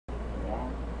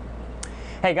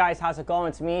Hey guys, how's it going?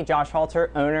 It's me, Josh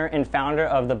Halter, owner and founder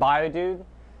of The Biodude,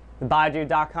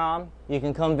 thebiodude.com. You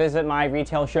can come visit my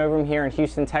retail showroom here in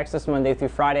Houston, Texas, Monday through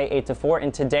Friday, 8 to 4.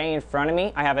 And today in front of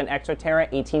me, I have an Exo Terra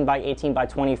 18 by 18 by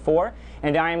 24.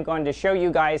 And I am going to show you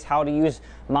guys how to use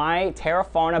my Terra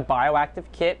Fauna Bioactive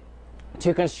kit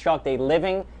to construct a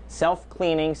living,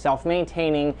 self-cleaning,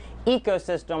 self-maintaining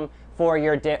ecosystem for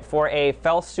a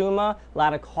Phelsuma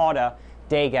Laticauda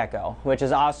day gecko, which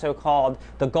is also called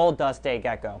the Gold Dust Day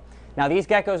Gecko. Now these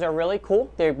geckos are really cool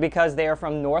because they are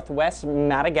from northwest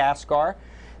Madagascar.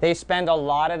 They spend a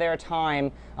lot of their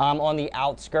time on the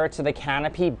outskirts of the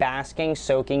canopy, basking,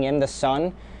 soaking in the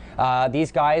sun.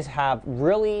 These guys have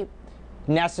really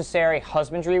necessary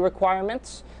husbandry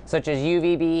requirements, such as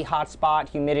UVB, hotspot,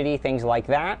 humidity, things like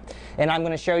that. And I'm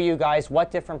going to show you guys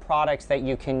what different products that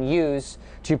you can use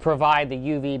to provide the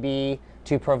UVB,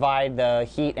 to provide the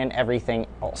heat and everything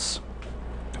else.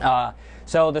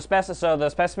 So the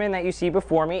specimen that you see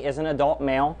before me is an adult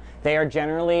male. They are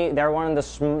they're one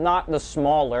of the, not the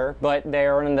smaller, but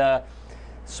they're in the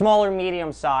smaller,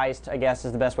 medium-sized, I guess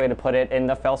is the best way to put it, in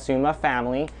the Phelsuma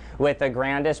family, with the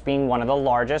grandest being one of the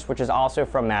largest, which is also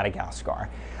from Madagascar.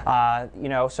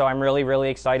 So I'm really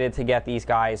excited to get these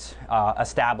guys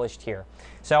established here.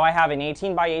 So I have an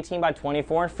 18 by 18 by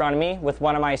 24 in front of me with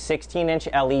one of my 16-inch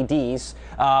LEDs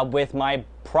with my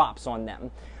props on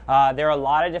them. There are a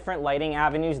lot of different lighting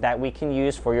avenues that we can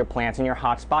use for your plants and your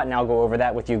hotspot, and I'll go over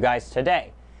that with you guys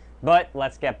today. But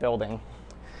let's get building.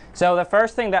 So the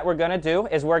first thing that we're going to do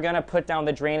is we're going to put down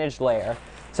the drainage layer.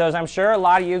 So as I'm sure a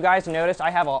lot of you guys noticed,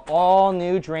 I have an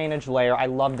all-new drainage layer. I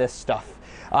love this stuff.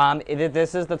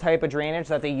 This is the type of drainage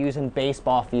that they use in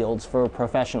baseball fields for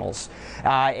professionals.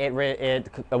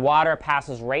 The water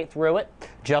passes right through it,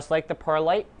 just like the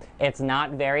perlite. It's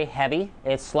not very heavy.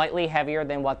 It's slightly heavier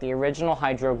than what the original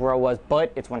Hydro Grow was,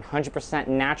 but it's 100%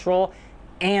 natural,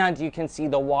 and you can see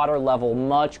the water level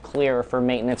much clearer for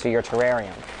maintenance of your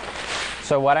terrarium.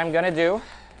 So what I'm going to do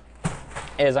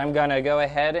is I'm going to go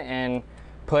ahead and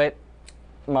put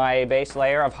my base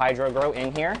layer of Hydro Grow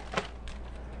in here.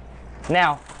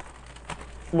 Now,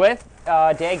 with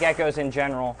day geckos in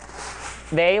general,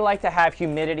 they like to have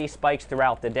humidity spikes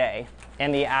throughout the day,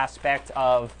 in the aspect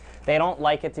of they don't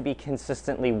like it to be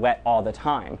consistently wet all the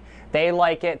time. They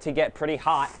like it to get pretty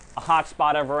hot, a hot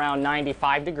spot of around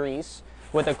 95 degrees,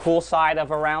 with a cool side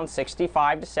of around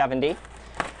 65 to 70.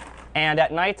 And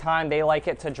at nighttime, they like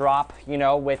it to drop,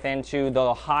 into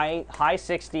the high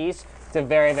 60s to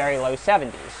very low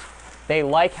 70s. They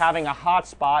like having a hot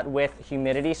spot with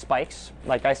humidity spikes,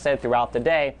 like I said, throughout the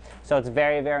day. So it's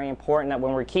very important that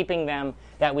when we're keeping them,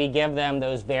 that we give them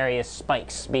those various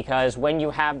spikes, because when you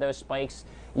have those spikes,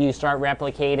 you start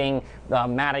replicating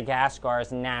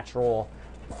Madagascar's natural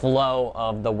flow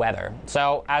of the weather.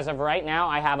 So as of right now,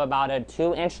 I have about a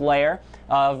 2-inch layer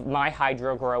of my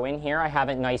Hydro Grow in here. I have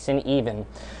it nice and even.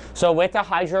 So with the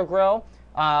Hydro Grow,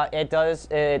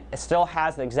 it still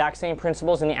has the exact same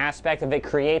principles in the aspect of it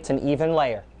creates an even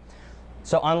layer.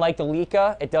 So unlike the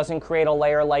Leica, it doesn't create a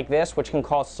layer like this, which can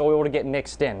cause soil to get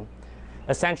mixed in.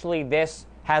 Essentially, this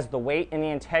has the weight and the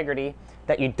integrity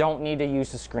that you don't need to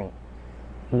use the screen,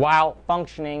 while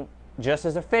functioning just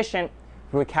as efficient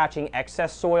with catching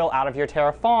excess soil out of your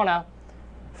Terra Fauna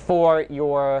for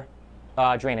your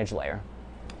drainage layer.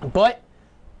 But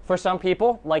for some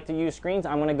people like to use screens,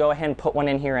 I'm going to go ahead and put one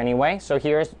in here anyway. So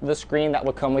here's the screen that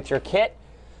will come with your kit,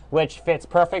 which fits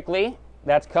perfectly.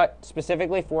 That's cut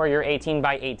specifically for your 18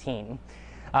 by 18.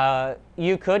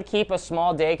 You could keep a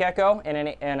small day gecko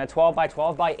in a 12 by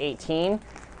 12 by 18,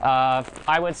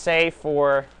 I would say,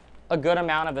 for a good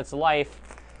amount of its life.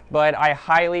 But I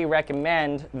highly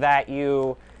recommend that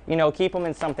you keep them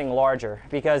in something larger,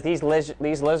 because these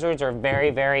lizards are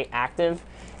very active,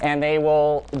 and they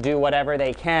will do whatever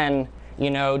they can,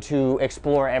 to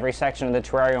explore every section of the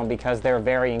terrarium, because they're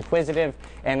very inquisitive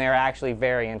and they're actually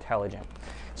very intelligent.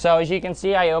 So as you can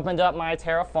see, I opened up my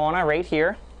Terra Fauna right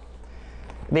here.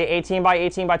 The 18 by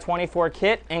 18 by 24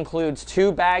 kit includes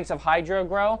 2 bags of Hydro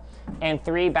Grow and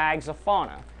 3 bags of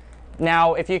Fauna.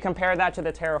 Now, if you compare that to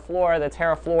the Terra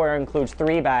Flora includes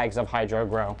 3 bags of Hydro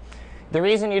Grow. The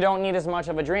reason you don't need as much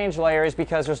of a drainage layer is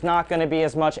because there's not going to be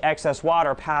as much excess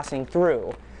water passing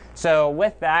through. So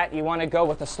with that, you want to go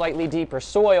with a slightly deeper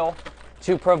soil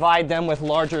to provide them with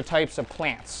larger types of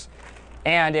plants.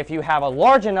 And if you have a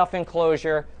large enough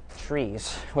enclosure,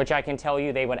 trees, which I can tell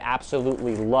you they would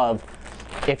absolutely love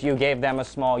if you gave them a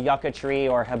small yucca tree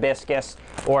or hibiscus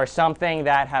or something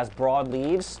that has broad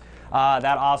leaves.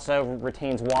 That also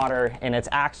retains water in its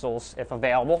axils, if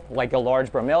available, like a large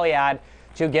bromeliad,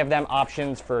 to give them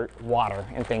options for water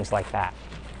and things like that.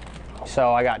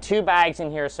 So I got 2 bags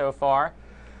in here so far.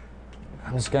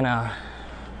 I'm gonna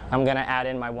add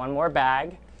in my one more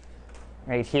bag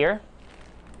right here.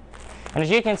 And as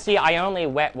you can see, I only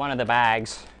wet one of the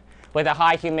bags. With the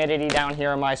high humidity down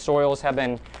here, my soils have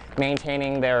been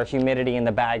maintaining their humidity in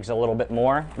the bags a little bit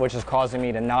more, which is causing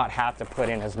me to not have to put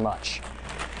in as much.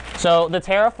 So the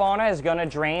Terra Fauna is going to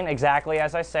drain exactly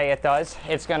as I say it does.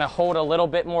 It's going to hold a little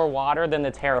bit more water than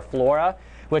the Terra Flora,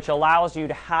 which allows you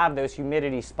to have those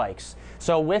humidity spikes.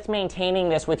 So with maintaining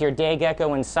this with your day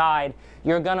gecko inside,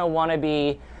 you're going to want to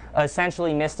be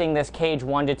essentially misting this cage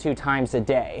 1 to 2 times a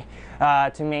day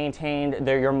to maintain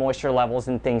your moisture levels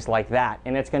and things like that.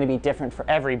 And it's going to be different for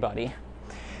everybody.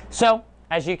 So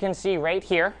as you can see right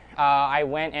here, I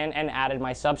went in and added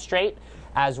my substrate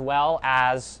as well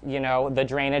as, you know, the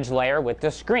drainage layer with the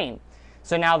screen.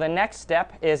 So now the next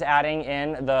step is adding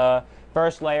in the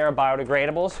first layer of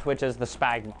biodegradables, which is the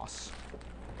spag moss.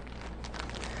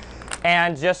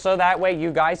 And just so that way you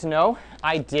guys know,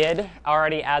 I did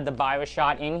already add the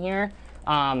BioShot in here.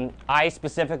 I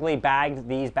specifically bagged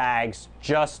these bags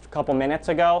just a couple minutes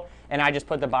ago, and I just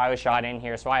put the BioShot in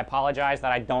here. So I apologize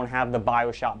that I don't have the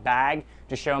BioShot bag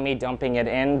to show me dumping it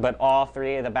in, but all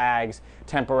 3 of the bags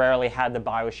temporarily had the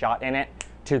BioShot in it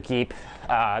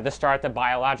to start the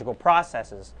biological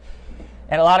processes.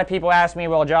 And a lot of people ask me,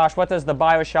 well, Josh, what does the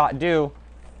BioShot do?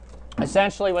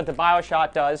 Essentially what the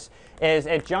BioShot does is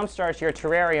it jumpstarts your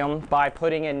terrarium by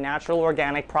putting in natural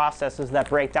organic processes that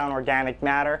break down organic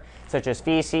matter, such as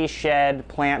feces, shed,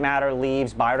 plant matter,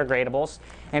 leaves, biodegradables,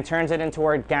 and turns it into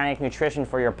organic nutrition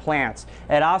for your plants.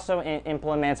 It also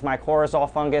implements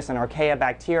mycorrhizal fungus and archaea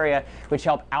bacteria, which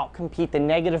help outcompete the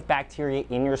negative bacteria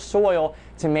in your soil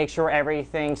to make sure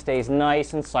everything stays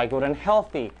nice and cycled and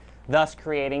healthy, thus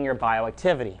creating your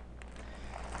bioactivity.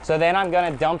 So then I'm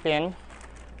going to dump in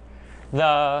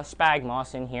the spag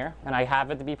moss in here, and I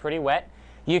have it to be pretty wet.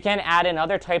 You can add in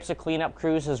other types of cleanup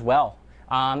crews as well.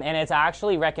 And it's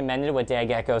actually recommended with day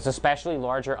geckos, especially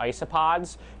larger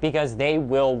isopods, because they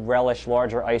will relish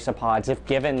larger isopods if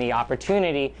given the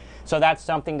opportunity. So that's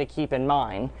something to keep in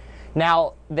mind.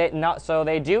 Now,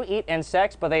 they do eat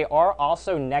insects, but they are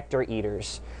also nectar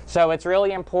eaters. So it's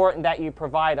really important that you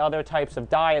provide other types of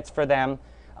diets for them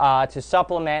to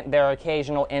supplement their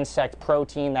occasional insect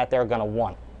protein that they're going to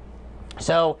want.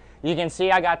 So you can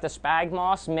see I got the spag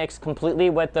moss mixed completely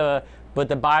with the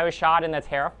BioShot and the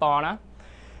Terra Fauna.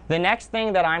 The next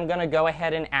thing that I'm going to go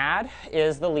ahead and add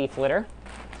is the leaf litter.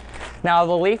 Now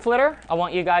the leaf litter, I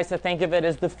want you guys to think of it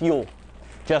as the fuel,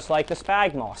 just like the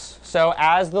spag moss. So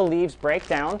as the leaves break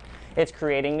down, it's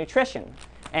creating nutrition.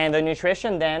 And the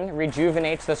nutrition then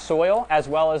rejuvenates the soil as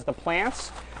well as the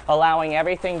plants, allowing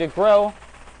everything to grow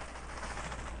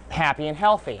happy and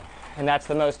healthy. And that's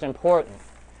the most important.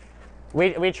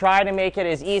 We try to make it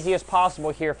as easy as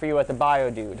possible here for you at the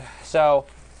BioDude. So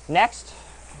next,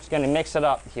 I'm just going to mix it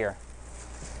up here.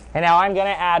 And now I'm going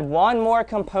to add one more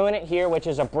component here, which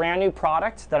is a brand new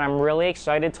product that I'm really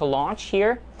excited to launch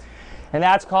here. And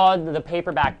that's called the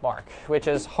paperback bark, which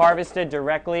is harvested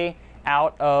directly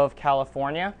out of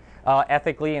California,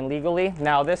 ethically and legally.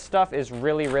 Now this stuff is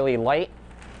really, really light.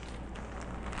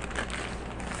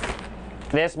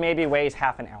 This maybe weighs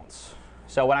half an ounce.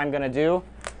 So what I'm going to do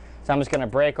is I'm just going to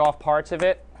break off parts of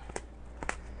it.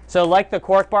 So like the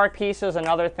cork bark pieces and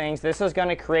other things, this is going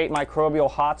to create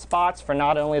microbial hotspots for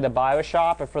not only the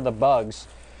BioShop, but for the bugs.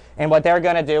 And what they're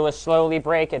going to do is slowly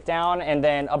break it down, and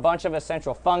then a bunch of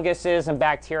essential funguses and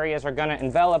bacteria are going to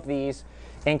envelop these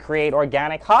and create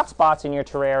organic hotspots in your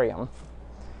terrarium.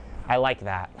 I like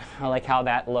that. I like how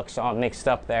that looks all mixed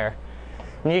up there.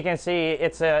 And you can see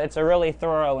it's a really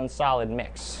thorough and solid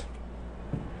mix.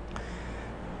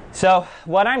 So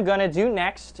what I'm going to do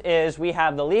next is we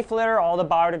have the leaf litter, all the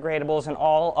biodegradables, and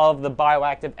all of the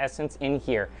bioactive essence in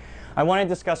here. I want to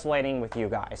discuss lighting with you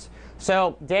guys.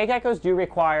 So day geckos do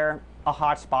require a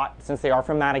hot spot since they are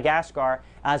from Madagascar,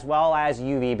 as well as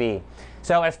UVB.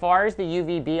 So as far as the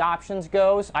UVB options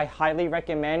goes, I highly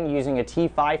recommend using a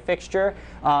T5 fixture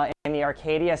in the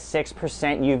Arcadia 6%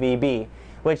 UVB,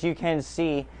 which you can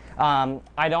see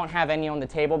I don't have any on the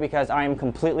table because I am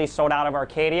completely sold out of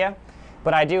Arcadia.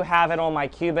 But I do have it on my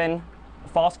Cuban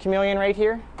false chameleon right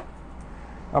here,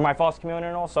 or my false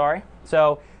chameleon, sorry.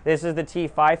 So this is the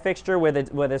T5 fixture with a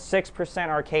 6%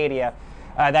 Arcadia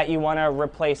that you want to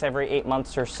replace every 8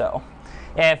 months or so.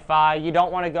 If you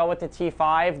don't want to go with the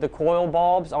T5, the coil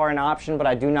bulbs are an option, but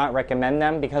I do not recommend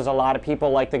them because a lot of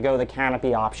people like to go the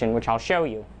canopy option, which I'll show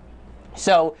you.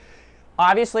 So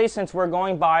obviously, since we're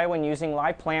going bio and using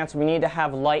live plants, we need to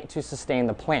have light to sustain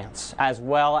the plants, as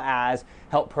well as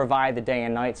help provide the day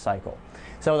and night cycle.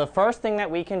 So the first thing that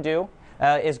we can do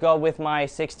is go with my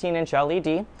 16-inch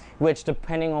LED, which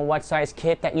depending on what size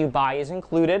kit that you buy is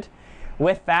included.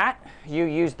 With that, you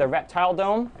use the reptile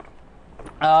dome,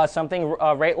 something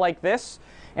right like this,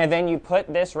 and then you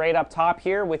put this right up top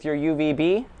here with your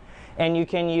UVB, and you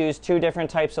can use 2 different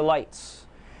types of lights.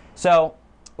 So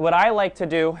what I like to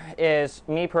do is,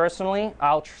 me personally,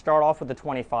 I'll start off with the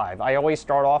 25. I always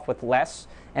start off with less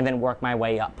and then work my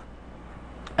way up.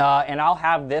 And I'll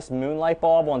have this moonlight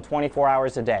bulb on 24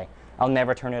 hours a day. I'll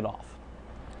never turn it off.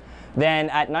 Then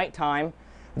at nighttime,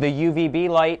 the UVB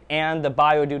light and the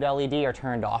Bioactive LED are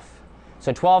turned off.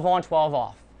 So 12 on, 12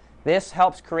 off. This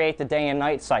helps create the day and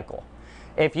night cycle.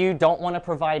 If you don't want to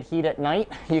provide heat at night,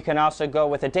 you can also go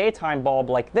with a daytime bulb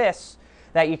like this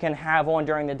that you can have on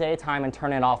during the daytime and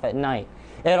turn it off at night.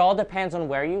 It all depends on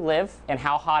where you live and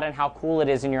how hot and how cool it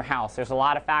is in your house. There's a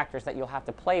lot of factors that you'll have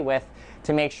to play with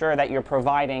to make sure that you're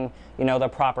providing, the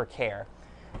proper care.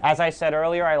 As I said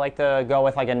earlier, I like to go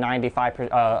with like a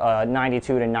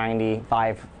 92 to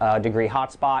 95 degree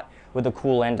hotspot with a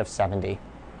cool end of 70.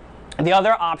 The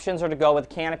other options are to go with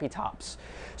canopy tops.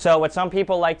 So what some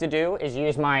people like to do is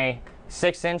use my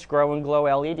 6-inch Grow and Glow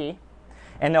LED,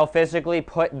 and they'll physically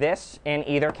put this in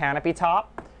either canopy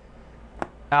top.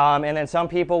 And then some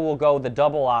people will go the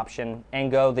double option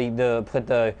and go put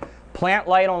the plant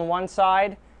light on one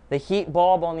side, the heat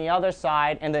bulb on the other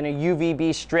side, and then a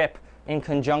UVB strip in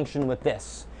conjunction with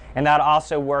this. And that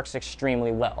also works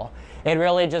extremely well. It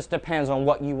really just depends on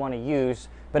what you want to use.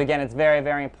 But again, it's very,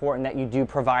 very important that you do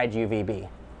provide UVB.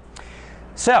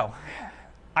 So,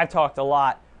 I've talked a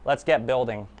lot. Let's get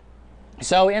building.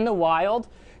 So in the wild,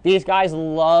 these guys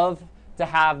love to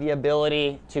have the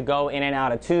ability to go in and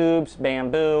out of tubes,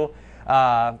 bamboo.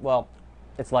 Well,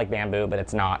 it's like bamboo, but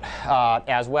it's not.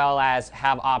 As well as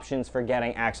have options for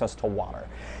getting access to water.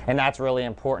 And that's really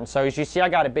important. So as you see, I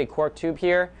got a big cork tube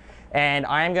here. And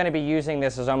I'm going to be using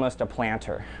this as almost a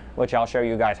planter, which I'll show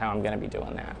you guys how I'm going to be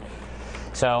doing that.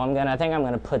 So I think I'm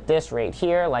going to put this right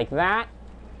here like that.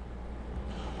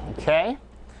 Okay.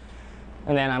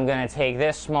 And then I'm going to take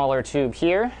this smaller tube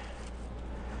here.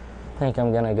 I think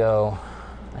I'm going to go,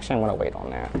 actually I'm going to wait on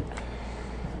that.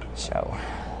 So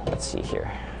let's see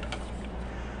here.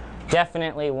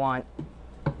 Definitely want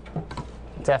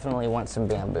some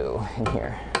bamboo in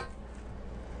here.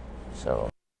 So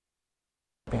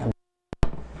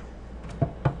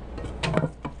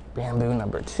bamboo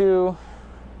number 2.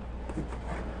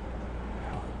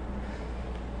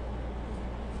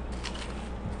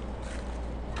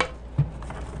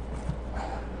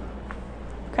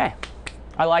 Okay,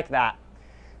 I like that.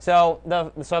 So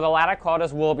the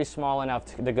Laticaudas will be small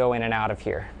enough to go in and out of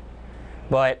here.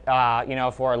 But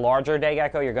for a larger day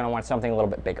gecko, you're going to want something a little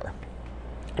bit bigger.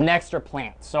 Next are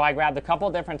plants. So I grabbed a couple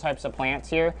different types of plants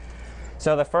here.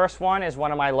 So the first one is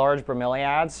one of my large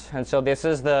bromeliads, and so this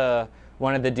is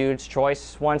one of the Dude's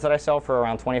Choice ones that I sell for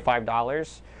around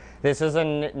 $25. This is a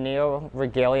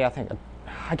Neoregalia, I think.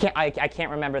 I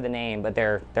can't remember the name, but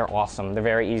they're awesome. They're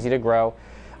very easy to grow.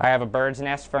 I have a bird's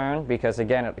nest fern because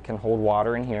again it can hold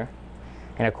water in here,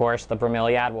 and of course the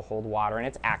bromeliad will hold water in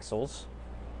its axils.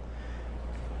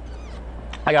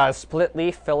 I got a split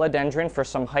leaf philodendron for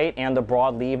some height and the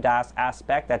broad leaved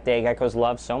aspect that day geckos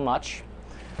love so much.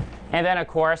 And then of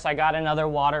course I got another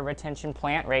water retention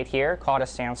plant right here called a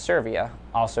Sansevieria,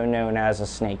 also known as a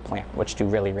snake plant, which do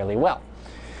really, really well.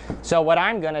 So what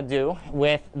I'm going to do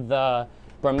with the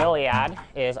bromeliad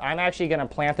is I'm actually going to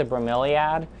plant the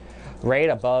bromeliad right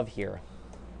above here,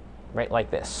 right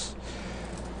like this.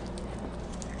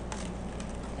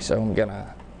 So I'm going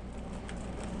to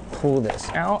pull this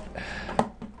out.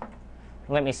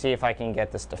 Let me see if I can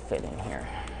get this to fit in here,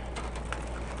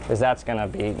 because that's going to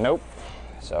be, nope.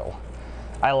 So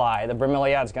I lie. The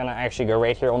bromeliad's going to actually go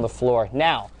right here on the floor.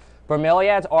 Now,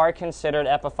 bromeliads are considered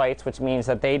epiphytes, which means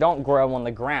that they don't grow on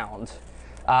the ground.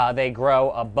 They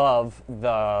grow above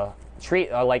the tree,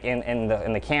 like in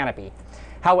the canopy.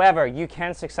 However, you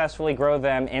can successfully grow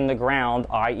them in the ground,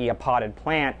 i.e. a potted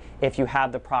plant, if you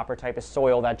have the proper type of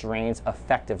soil that drains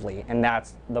effectively. And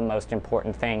that's the most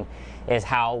important thing, is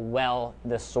how well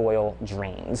the soil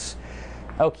drains.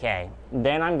 Okay,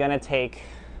 then I'm going to take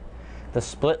the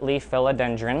split leaf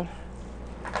philodendron.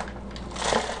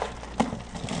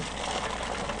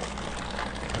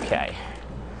 Okay,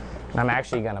 I'm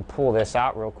actually going to pull this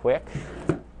out real quick.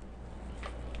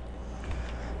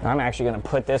 I'm actually going to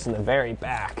put this in the very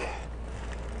back.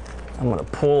 I'm going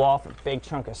to pull off a big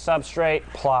chunk of substrate,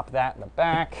 plop that in the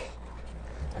back.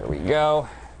 There we go.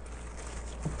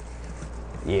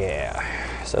 Yeah,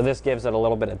 so this gives it a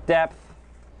little bit of depth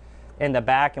in the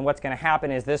back, and what's going to happen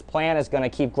is this plant is going to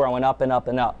keep growing up and up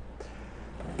and up,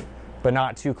 but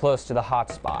not too close to the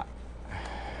hot spot.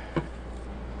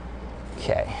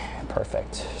 Okay,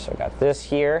 perfect. So I got this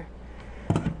here,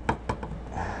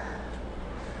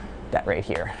 that right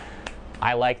here.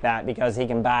 I like that because he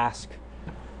can bask.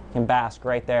 He can bask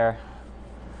right there.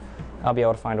 I'll be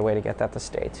able to find a way to get that to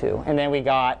stay too. And then we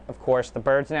got, of course, the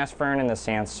bird's nest fern and the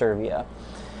sansevieria.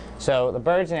 So the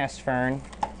bird's nest fern,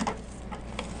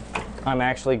 I'm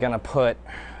actually gonna put,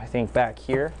 I think, back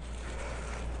here.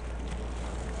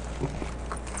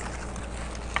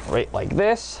 Right like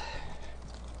this.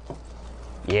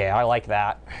 Yeah, I like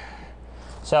that.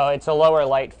 So it's a lower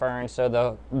light fern, so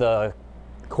the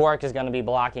cork is gonna be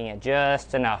blocking it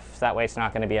just enough. So that way it's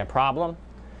not gonna be a problem.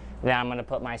 Then I'm gonna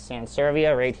put my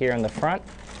sansevieria right here in the front.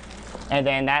 And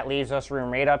then that leaves us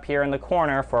room right up here in the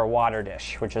corner for a water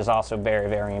dish, which is also very,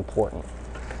 very important.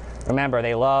 Remember,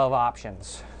 they love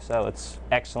options. So it's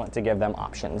excellent to give them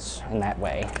options in that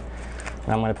way.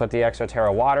 And I'm gonna put the Exo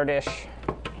Terra water dish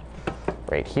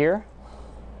right here.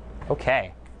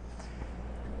 Okay.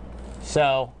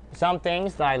 So some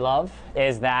things that I love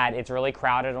is that it's really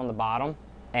crowded on the bottom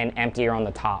and emptier on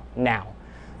the top. Now,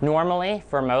 normally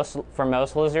for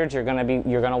most lizards, you're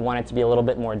gonna want it to be a little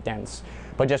bit more dense.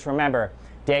 But just remember,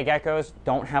 day geckos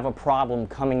don't have a problem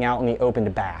coming out in the open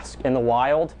to bask. In the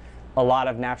wild, a lot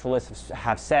of naturalists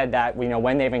have said that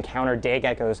when they've encountered day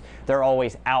geckos, they're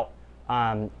always out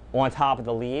on top of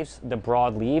the leaves, the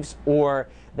broad leaves, or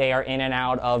they are in and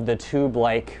out of the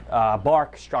tube-like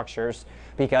bark structures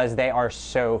because they are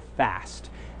so fast.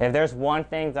 If there's one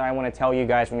thing that I want to tell you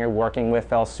guys when you're working with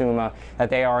Phelsuma, that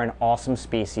they are an awesome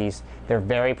species. They're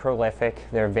very prolific,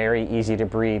 they're very easy to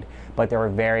breed, but they're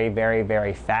very, very,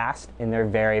 very fast, and they're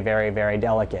very, very, very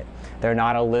delicate. They're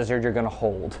not a lizard you're going to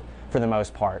hold for the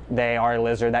most part. They are a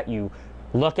lizard that you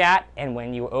look at, and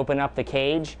when you open up the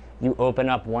cage, you open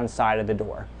up one side of the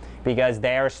door because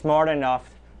they are smart enough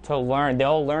to learn.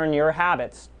 They'll learn your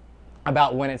habits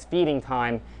about when it's feeding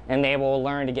time, and they will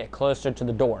learn to get closer to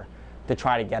the door to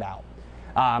try to get out.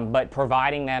 But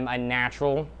providing them a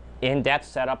natural, in-depth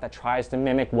setup that tries to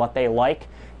mimic what they like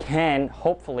can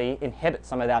hopefully inhibit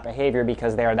some of that behavior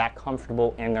because they are that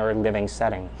comfortable in their living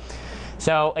setting.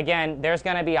 So again, there's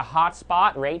going to be a hot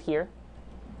spot right here.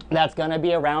 That's going to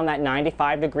be around that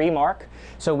 95-degree mark,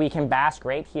 so we can bask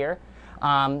right here.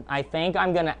 I think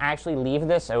I'm going to actually leave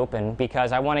this open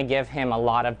because I want to give him a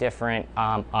lot of different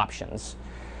options.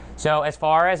 So as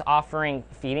far as offering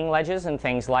feeding ledges and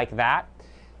things like that,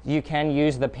 you can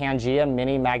use the Pangea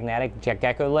Mini Magnetic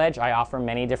Gecko Ledge. I offer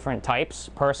many different types.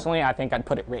 Personally, I think I'd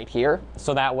put it right here,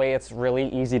 so that way it's really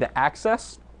easy to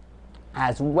access,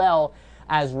 as well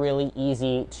as really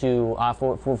easy to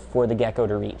for the gecko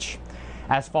to reach.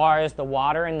 As far as the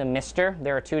water and the mister,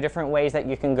 there are two different ways that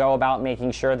you can go about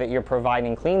making sure that you're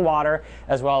providing clean water,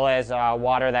 as well as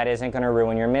water that isn't going to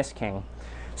ruin your Mist King.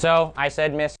 So I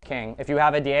said Mist King. If you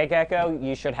have a day gecko,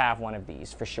 you should have one of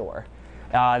these for sure.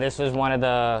 This is one of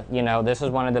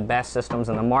the best systems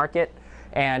in the market,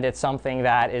 and it's something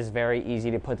that is very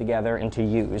easy to put together and to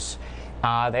use.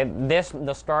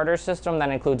 The starter system that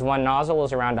includes one nozzle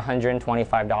is around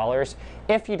 $125.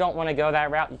 If you don't want to go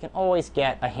that route, you can always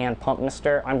get a hand pump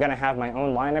mister. I'm going to have my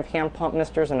own line of hand pump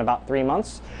misters in about 3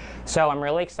 months. So I'm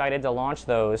really excited to launch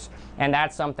those, and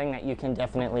that's something that you can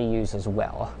definitely use as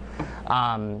well,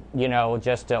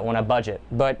 just on a budget.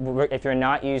 But if you're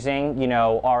not using,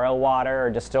 RO water or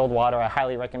distilled water, I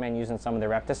highly recommend using some of the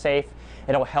Reptisafe.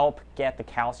 It'll help get the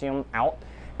calcium out.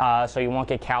 So you won't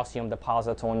get calcium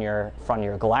deposits on front of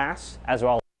your glass, as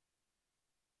well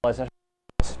as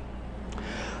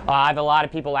I have a lot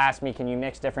of people ask me, can you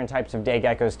mix different types of day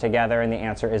geckos together? And the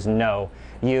answer is no.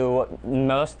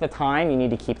 Most of the time, you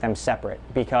need to keep them separate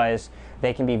because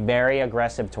they can be very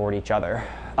aggressive toward each other.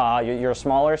 Your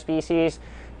smaller species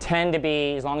tend to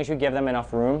be, as long as you give them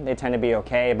enough room, they tend to be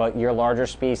okay. But your larger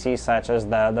species, such as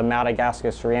the Madagascar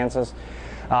syriensis,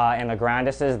 and the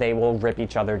grandises, they will rip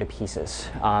each other to pieces,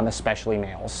 especially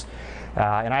males.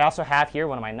 And I also have here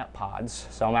one of my nut pods.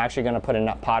 So I'm actually going to put a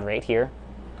nut pod right here,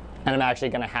 and I'm actually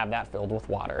going to have that filled with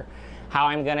water. How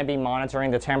I'm going to be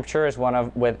monitoring the temperature is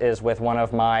with one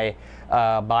of my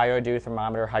Bioactive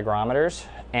thermometer hygrometers.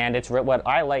 And what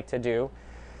I like to do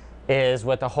is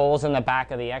with the holes in the back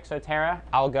of the Exo Terra,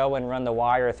 I'll go and run the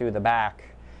wire through the back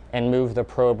and move the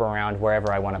probe around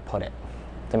wherever I want to put it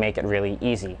to make it really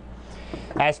easy.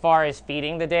 As far as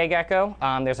feeding the day gecko,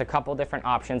 there's a couple different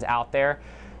options out there.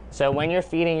 So when you're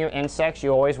feeding your insects,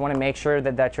 you always want to make sure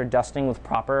that you're dusting with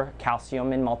proper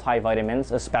calcium and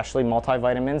multivitamins, especially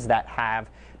multivitamins that have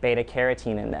beta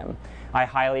carotene in them. I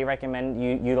highly recommend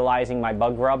you utilizing my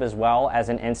bug rub as well as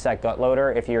an insect gut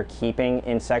loader if you're keeping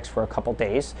insects for a couple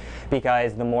days,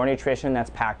 because the more nutrition that's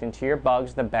packed into your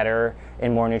bugs, the better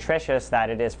and more nutritious that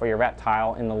it is for your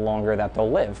reptile, and the longer that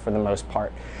they'll live for the most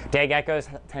part. Day geckos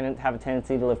have a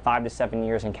tendency to live 5 to 7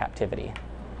 years in captivity.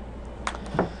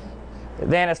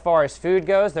 Then as far as food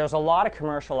goes, there's a lot of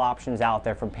commercial options out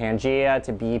there, from Pangea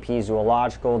to BP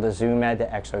Zoological to Zoomed to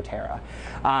Exo Terra.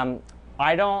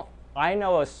 I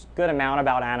know a good amount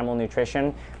about animal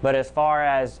nutrition, but as far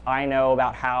as I know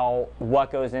about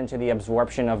what goes into the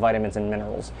absorption of vitamins and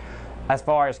minerals, as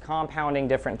far as compounding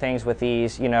different things with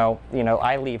these,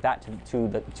 I leave that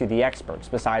to the experts,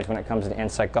 besides when it comes to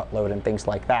insect gut load and things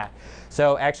like that.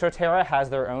 So Exo Terra has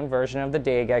their own version of the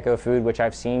day gecko food, which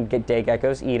I've seen day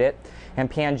geckos eat it, and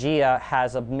Pangea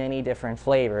has many different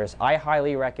flavors. I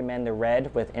highly recommend the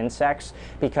red with insects,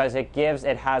 because it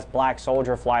has black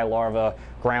soldier fly larvae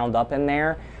ground up in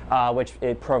there, which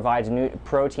it provides new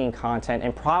protein content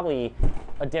and probably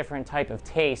a different type of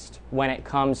taste when it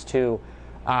comes to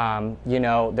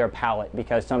their palate,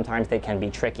 because sometimes they can be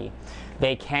tricky.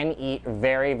 They can eat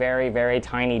very, very, very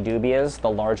tiny dubias, the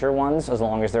larger ones, as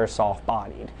long as they're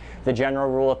soft-bodied. The general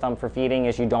rule of thumb for feeding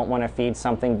is you don't want to feed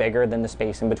something bigger than the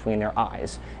space in between their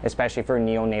eyes, especially for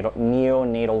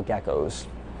neonatal geckos.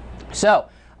 So,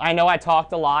 I know I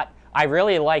talked a lot. I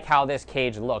really like how this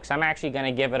cage looks. I'm actually going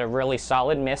to give it a really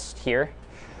solid mist here.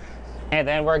 And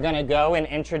then we're going to go and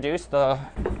introduce the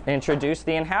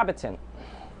inhabitant.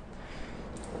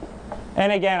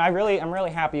 And again, I'm really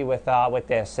happy with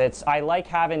this. I like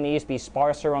having these be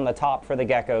sparser on the top for the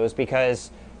geckos,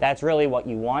 because that's really what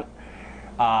you want.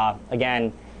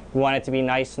 Again, you want it to be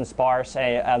nice and sparse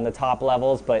on the top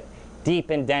levels, but deep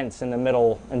and dense in the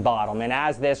middle and bottom. And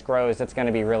as this grows, it's going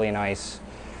to be really nice.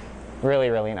 Really,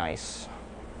 really nice.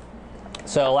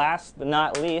 So last but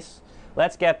not least,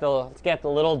 let's get the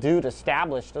little dude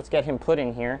established. Let's get him put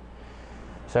in here.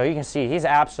 So you can see he's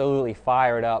absolutely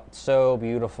fired up. So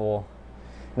beautiful.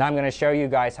 Now I'm going to show you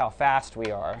guys how fast we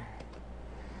are.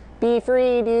 Be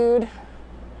free, dude.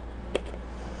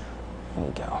 There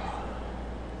you go.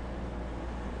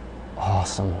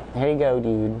 Awesome. There you go,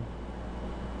 dude.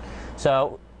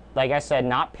 So, like I said,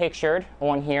 not pictured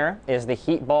on here is the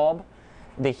heat bulb,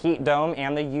 the heat dome,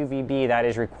 and the UVB that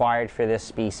is required for this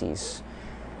species.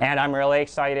 And I'm really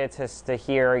excited to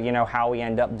hear, how we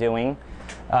end up doing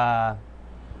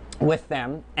with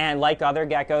them. And like other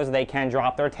geckos, they can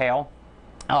drop their tail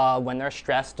when they're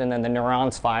stressed, and then the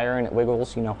neurons fire and it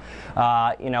wiggles,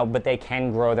 but they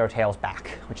can grow their tails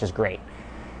back, which is great.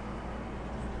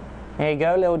 There you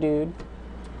go, little dude.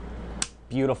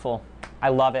 Beautiful. I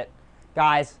love it.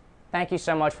 Guys, thank you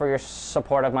so much for your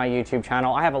support of my YouTube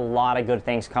channel. I have a lot of good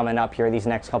things coming up here these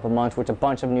next couple months, with a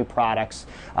bunch of new products.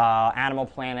 Animal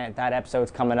Planet, that episode's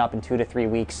coming up in 2 to 3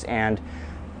 weeks, and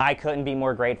I couldn't be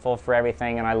more grateful for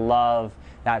everything, and I love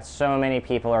that so many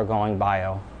people are going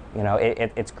bio.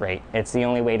 It's great. It's the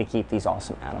only way to keep these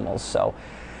awesome animals. So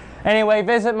anyway,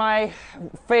 visit my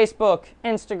Facebook,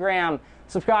 Instagram,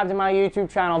 subscribe to my YouTube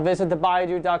channel, visit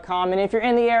thebiodude.com, and if you're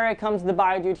in the area, come to the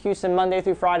Biodude Houston Monday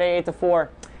through Friday, 8 to 4.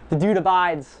 The dude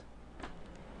abides.